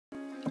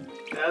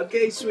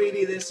Okay,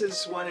 sweetie, this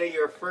is one of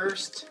your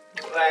first,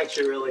 well,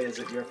 actually really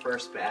isn't your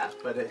first bath,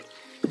 but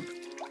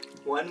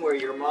one where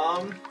your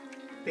mom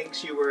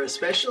thinks you were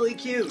especially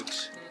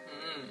cute.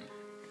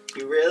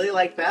 You really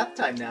like bath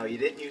time now. You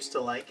didn't used to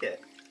like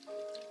it.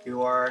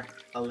 You are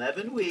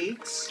 11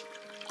 weeks.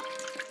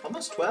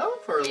 Almost 12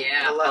 or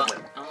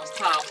 11? Almost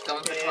 12.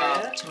 Going to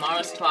 12.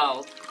 Tomorrow's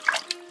 12.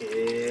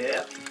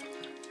 Yeah.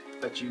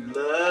 But you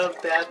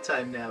love bath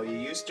time now. You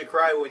used to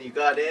cry when you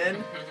got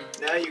in.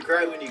 Now you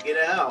cry when you get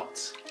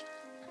out.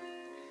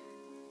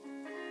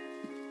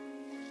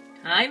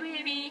 Hi,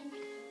 baby.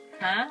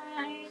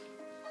 Hi.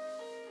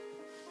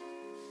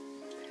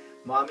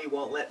 Mommy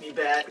won't let me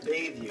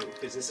bathe you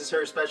because this is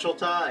her special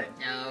time.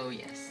 Oh,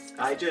 yes.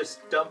 I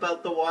just dump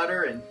out the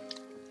water and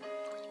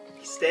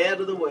stay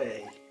out of the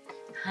way.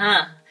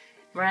 Huh.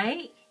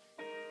 Right?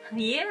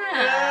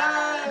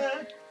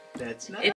 Yeah. That's nice.